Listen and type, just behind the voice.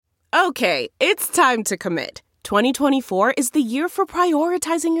Okay, it's time to commit. 2024 is the year for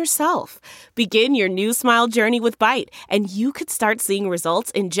prioritizing yourself. Begin your new smile journey with Byte, and you could start seeing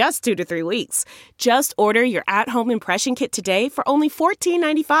results in just 2 to 3 weeks. Just order your at-home impression kit today for only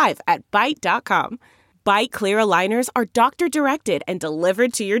 $14.95 at Byte.com. Byte Clear aligners are doctor-directed and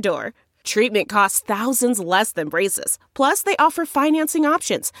delivered to your door. Treatment costs thousands less than braces. Plus, they offer financing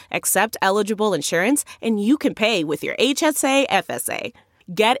options, accept eligible insurance, and you can pay with your HSA, FSA.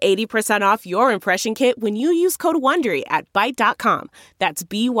 Get 80% off your impression kit when you use code WONDERY at Byte.com. That's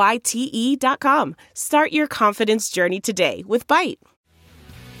BYTE.com. Start your confidence journey today with Byte.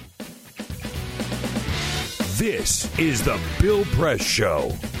 This is the Bill Press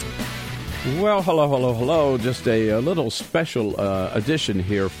Show. Well, hello. Just a little special edition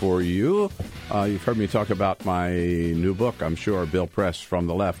here for you. You've heard me talk about my new book, I'm sure, Bill Press from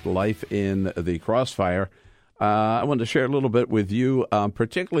the Left, Life in the Crossfire. I wanted to share a little bit with you,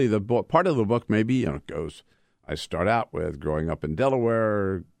 particularly the book. Part of the book maybe goes, I start out with growing up in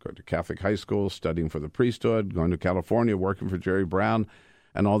Delaware, going to Catholic high school, studying for the priesthood, going to California, working for Jerry Brown,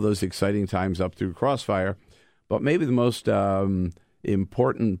 and all those exciting times up through Crossfire. But maybe the most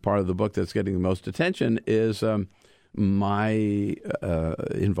important part of the book that's getting the most attention is my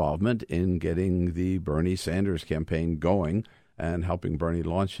involvement in getting the Bernie Sanders campaign going and helping Bernie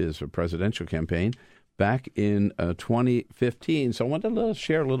launch his presidential campaign back in 2015. So I wanted to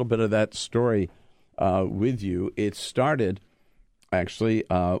share a little bit of that story with you. It started actually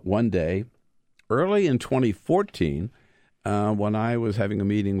one day early in 2014 when I was having a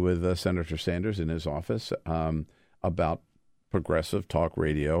meeting with Senator Sanders in his office about progressive talk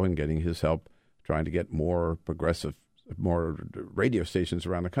radio and getting his help trying to get more radio stations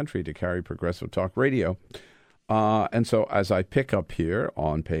around the country to carry progressive talk radio. And so as I pick up here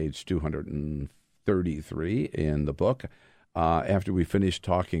on page 233 in the book, after we finished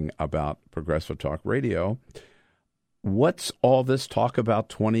talking about progressive talk radio, what's all this talk about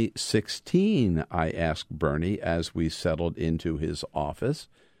 2016? I asked Bernie as we settled into his office,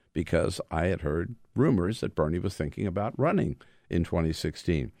 because I had heard rumors that Bernie was thinking about running in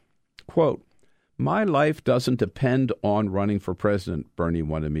 2016. Quote, "My life doesn't depend on running for president," Bernie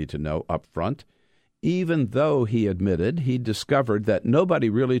wanted me to know up front, even though he admitted he discovered that nobody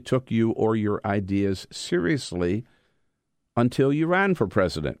really took you or your ideas seriously until you ran for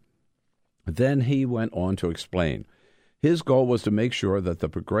president. Then he went on to explain. His goal was to make sure that the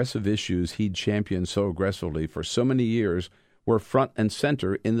progressive issues he'd championed so aggressively for so many years were front and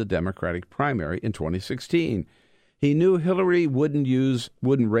center in the Democratic primary in 2016. He knew Hillary wouldn't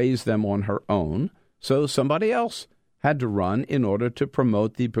raise them on her own, so somebody else had to run in order to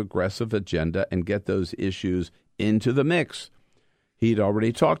promote the progressive agenda and get those issues into the mix. He'd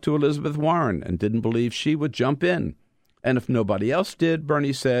already talked to Elizabeth Warren and didn't believe she would jump in. And if nobody else did,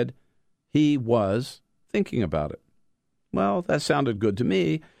 Bernie said, he was thinking about it. Well, that sounded good to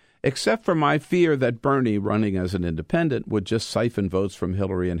me, except for my fear that Bernie, running as an independent, would just siphon votes from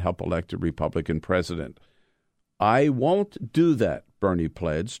Hillary and help elect a Republican president. I won't do that, Bernie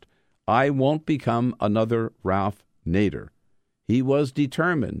pledged. I won't become another Ralph Nader. He was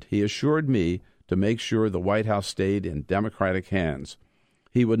determined, he assured me, to make sure the White House stayed in Democratic hands.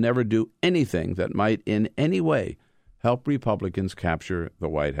 He would never do anything that might in any way help Republicans capture the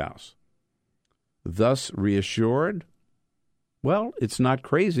White House. Thus reassured, well, it's not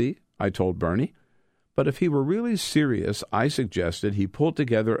crazy, I told Bernie, but if he were really serious, I suggested he pull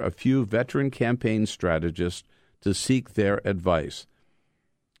together a few veteran campaign strategists to seek their advice.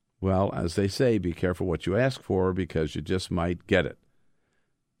 Well, as they say, be careful what you ask for because you just might get it.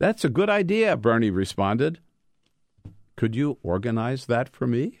 That's a good idea, Bernie responded. Could you organize that for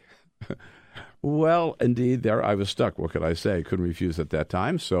me? Well, indeed, there I was stuck. What could I say? Couldn't refuse at that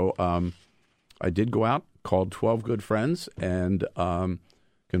time. So I did go out, called 12 good friends, and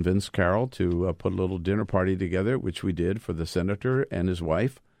convinced Carol to put a little dinner party together, which we did for the senator and his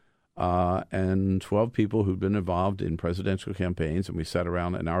wife, and 12 people who'd been involved in presidential campaigns. And we sat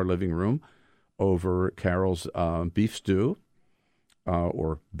around in our living room over Carol's beef stew,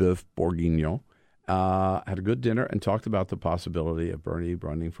 or bœuf bourguignon, had a good dinner and talked about the possibility of Bernie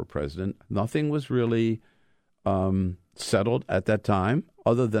running for president. Nothing was really settled at that time,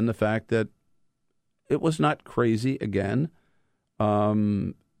 other than the fact that it was not crazy again.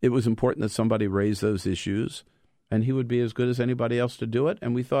 It was important that somebody raise those issues, and he would be as good as anybody else to do it.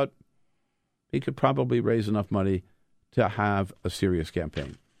 And we thought he could probably raise enough money to have a serious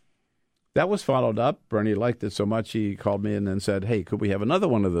campaign. That was followed up. Bernie liked it so much, he called me and then said, hey, could we have another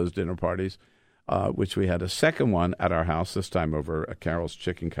one of those dinner parties, which we had a second one at our house, this time over Carol's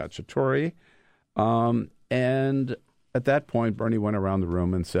Chicken Cacciatore. And at that point, Bernie went around the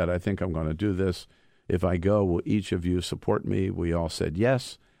room and said, I think I'm going to do this. If I go, will each of you support me? We all said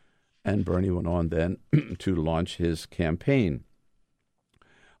yes. And Bernie went on then to launch his campaign.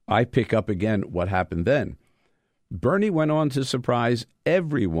 I pick up again what happened then. Bernie went on to surprise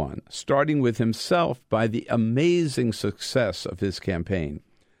everyone, starting with himself, by the amazing success of his campaign.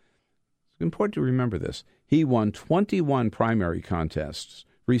 It's important to remember this. He won 21 primary contests,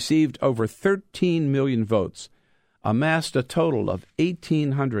 received over 13 million votes, amassed a total of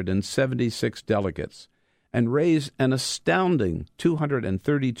 1,876 delegates, and raised an astounding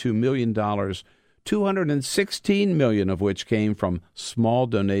 $232 million, $216 million of which came from small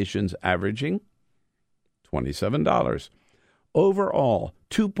donations averaging $27. Overall,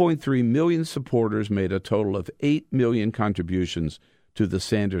 2.3 million supporters made a total of 8 million contributions to the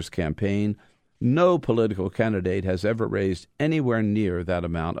Sanders campaign. No political candidate has ever raised anywhere near that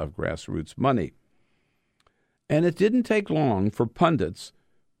amount of grassroots money. And it didn't take long for pundits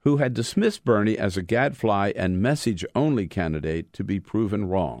who had dismissed Bernie as a gadfly and message-only candidate to be proven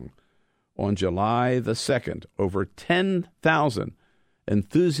wrong. On July the 2nd, over 10,000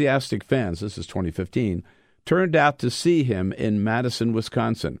 enthusiastic fans, this is 2015, turned out to see him in Madison,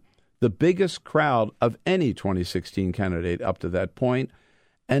 Wisconsin, the biggest crowd of any 2016 candidate up to that point,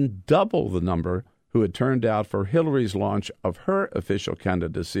 and double the number who had turned out for Hillary's launch of her official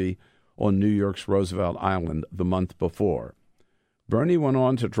candidacy on New York's Roosevelt Island the month before. Bernie went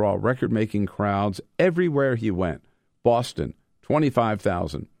on to draw record-making crowds everywhere he went. Boston,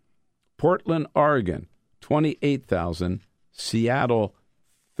 25,000. Portland, Oregon, 28,000. Seattle,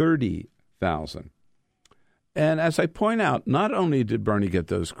 30,000. And as I point out, not only did Bernie get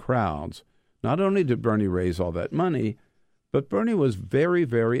those crowds, not only did Bernie raise all that money, but Bernie was very,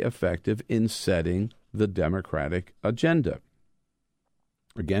 very effective in setting the Democratic agenda.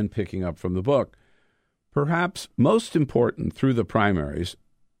 Again, picking up from the book, perhaps most important through the primaries,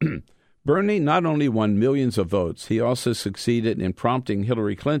 Bernie not only won millions of votes, he also succeeded in prompting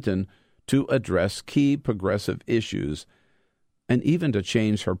Hillary Clinton to address key progressive issues and even to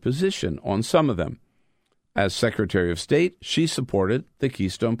change her position on some of them. As Secretary of State, she supported the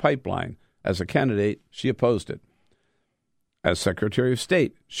Keystone Pipeline. As a candidate, she opposed it. As Secretary of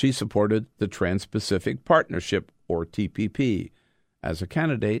State, she supported the Trans-Pacific Partnership, or TPP. As a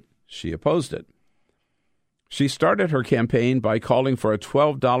candidate, she opposed it. She started her campaign by calling for a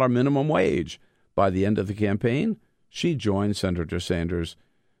 $12 minimum wage. By the end of the campaign, she joined Senator Sanders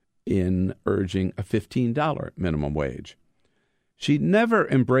in urging a $15 minimum wage. She never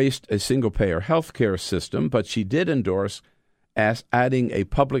embraced a single-payer health care system, but she did endorse adding a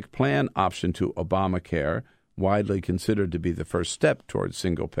public plan option to Obamacare, widely considered to be the first step towards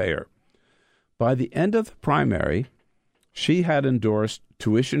single-payer. By the end of the primary, she had endorsed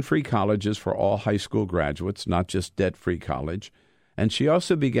tuition-free colleges for all high school graduates, not just debt-free college, and she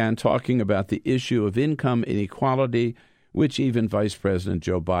also began talking about the issue of income inequality, which even Vice President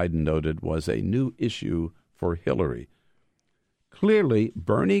Joe Biden noted was a new issue for Hillary. Clearly,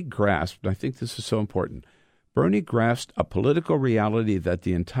 Bernie grasped, and I think this is so important, Bernie grasped a political reality that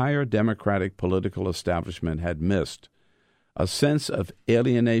the entire Democratic political establishment had missed, a sense of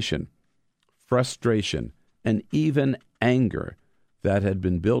alienation, frustration, and even anger that had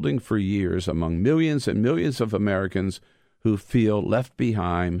been building for years among millions and millions of Americans who feel left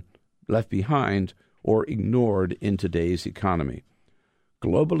behind or ignored in today's economy.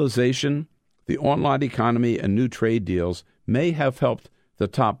 Globalization, the online economy, and new trade deals may have helped the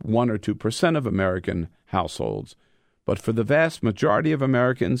top 1 or 2% of American households, but for the vast majority of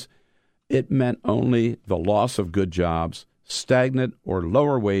Americans, it meant only the loss of good jobs, stagnant or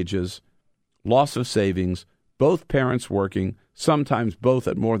lower wages, loss of savings, both parents working, sometimes both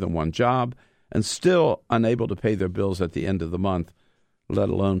at more than one job, and still unable to pay their bills at the end of the month, let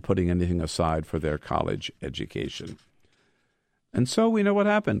alone putting anything aside for their college education. And so we know what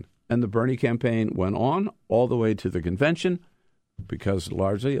happened. And the Bernie campaign went on all the way to the convention because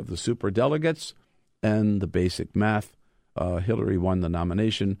largely of the superdelegates and the basic math. Hillary won the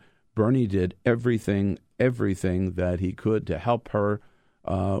nomination. Bernie did everything that he could to help her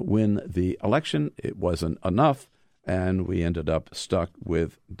win the election. It wasn't enough, and we ended up stuck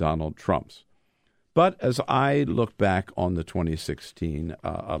with Donald Trump's. But as I look back on the 2016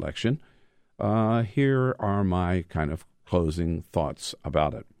 election, here are my kind of closing thoughts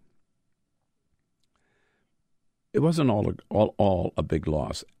about it. It wasn't all a big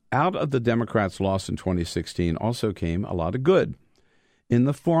loss. Out of the Democrats' loss in 2016 also came a lot of good in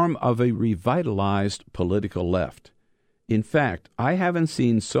the form of a revitalized political left. In fact, I haven't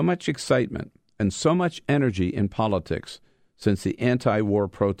seen so much excitement and so much energy in politics since the anti-war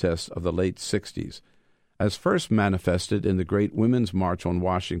protests of the late 60s. as first manifested in the Great Women's March on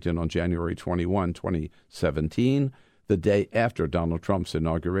Washington on January 21, 2017, the day after Donald Trump's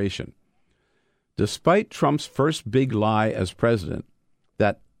inauguration. Despite Trump's first big lie as president,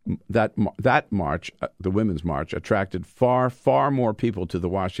 that march, the Women's March, attracted far more people to the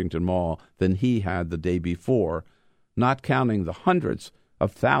Washington Mall than he had the day before, not counting the hundreds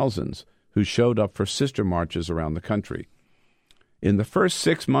of thousands who showed up for sister marches around the country. In the first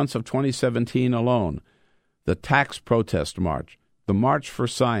 6 months of 2017 alone, the tax protest march, the March for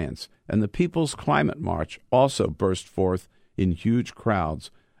Science, and the People's Climate March also burst forth in huge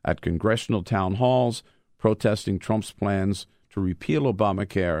crowds at congressional town halls, protesting Trump's plans to repeal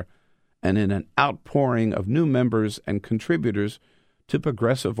Obamacare, and in an outpouring of new members and contributors to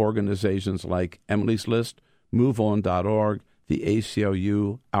progressive organizations like Emily's List, MoveOn.org, the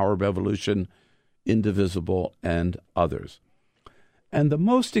ACLU, Our Revolution, Indivisible, and others. And the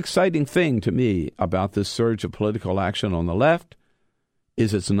most exciting thing to me about this surge of political action on the left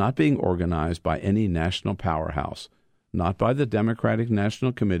is it's not being organized by any national powerhouse, not by the Democratic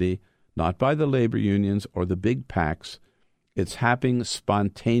National Committee, not by the labor unions or the big PACs. It's happening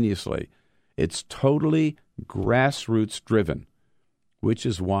spontaneously. It's totally grassroots driven, which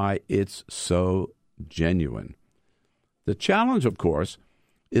is why it's so genuine. The challenge, of course,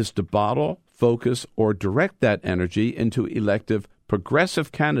 is to bottle, focus, or direct that energy into elective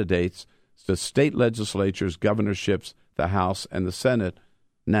progressive candidates to state legislatures, governorships, the House, and the Senate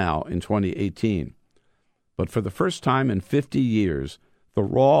now in 2018. But for the first time in 50 years, the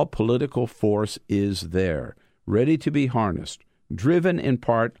raw political force is there, ready to be harnessed, driven in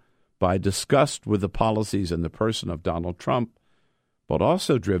part by disgust with the policies and the person of Donald Trump, but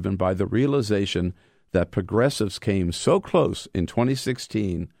also driven by the realization that progressives came so close in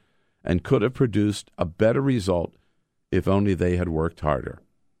 2016 and could have produced a better result if only they had worked harder.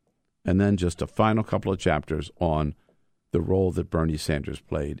 And then just a final couple of chapters on the role that Bernie Sanders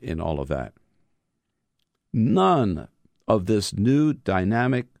played in all of that. None of this new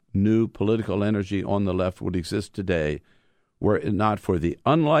dynamic, new political energy on the left would exist today were it not for the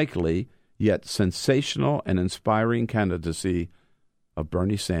unlikely yet sensational and inspiring candidacy of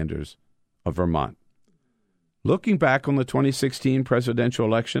Bernie Sanders of Vermont. Looking back on the 2016 presidential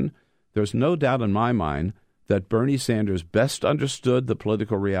election, there's no doubt in my mind that Bernie Sanders best understood the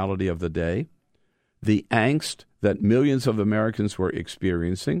political reality of the day, the angst that millions of Americans were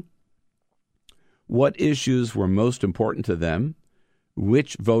experiencing, what issues were most important to them,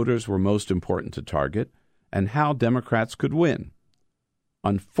 which voters were most important to target, and how Democrats could win.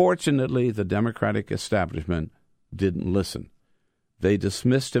 Unfortunately, the Democratic establishment didn't listen. They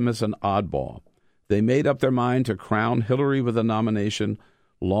dismissed him as an oddball. They made up their mind to crown Hillary with a nomination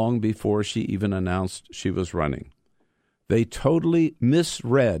long before she even announced she was running. They totally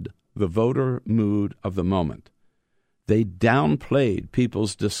misread the voter mood of the moment. They downplayed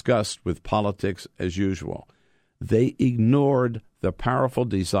people's disgust with politics as usual. They ignored the powerful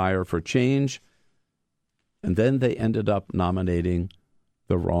desire for change, and then they ended up nominating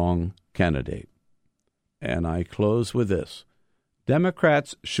the wrong candidate. And I close with this.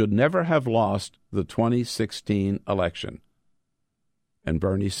 Democrats should never have lost the 2016 election, and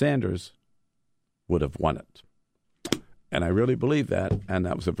Bernie Sanders would have won it. And I really believe that, and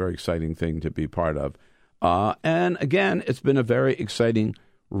that was a very exciting thing to be part of. And again, it's been a very exciting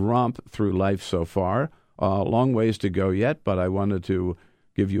romp through life so far. Long ways to go yet, but I wanted to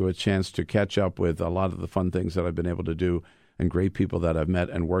give you a chance to catch up with a lot of the fun things that I've been able to do and great people that I've met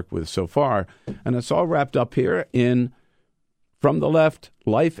and worked with so far. And it's all wrapped up here in From the Left,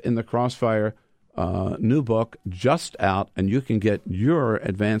 Life in the Crossfire, new book just out, and you can get your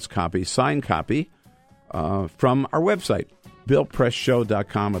advance copy, signed copy, from our website,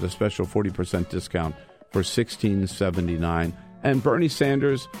 BillPressShow.com, at a special 40% discount for $16.79. And Bernie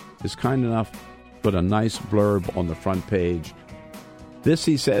Sanders is kind enough to put a nice blurb on the front page. This,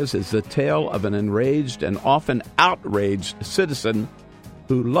 he says, is the tale of an enraged and often outraged citizen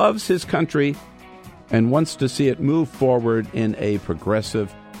who loves his country and wants to see it move forward in a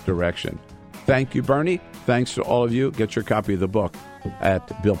progressive direction. Thank you, Bernie. Thanks to all of you. Get your copy of the book at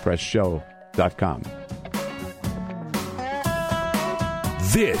BillPressShow.com.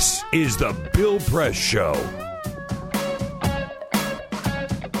 This is the Bill Press Show.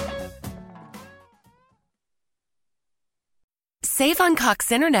 Save on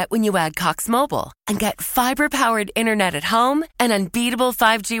Cox Internet when you add Cox Mobile and get fiber-powered internet at home and unbeatable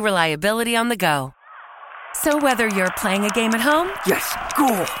 5G reliability on the go. So whether you're playing a game at home, Yes,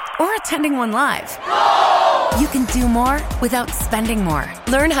 goal. or attending one live, you can do more without spending more.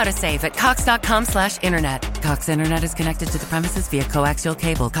 Learn how to save at Cox.com/internet. Cox Internet is connected to the premises via coaxial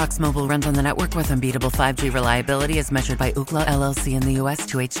cable. Cox Mobile runs on the network with unbeatable 5G reliability as measured by Ookla LLC in the U.S.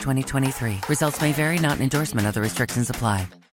 to H 2023. Results may vary, not an endorsement. Other restrictions apply.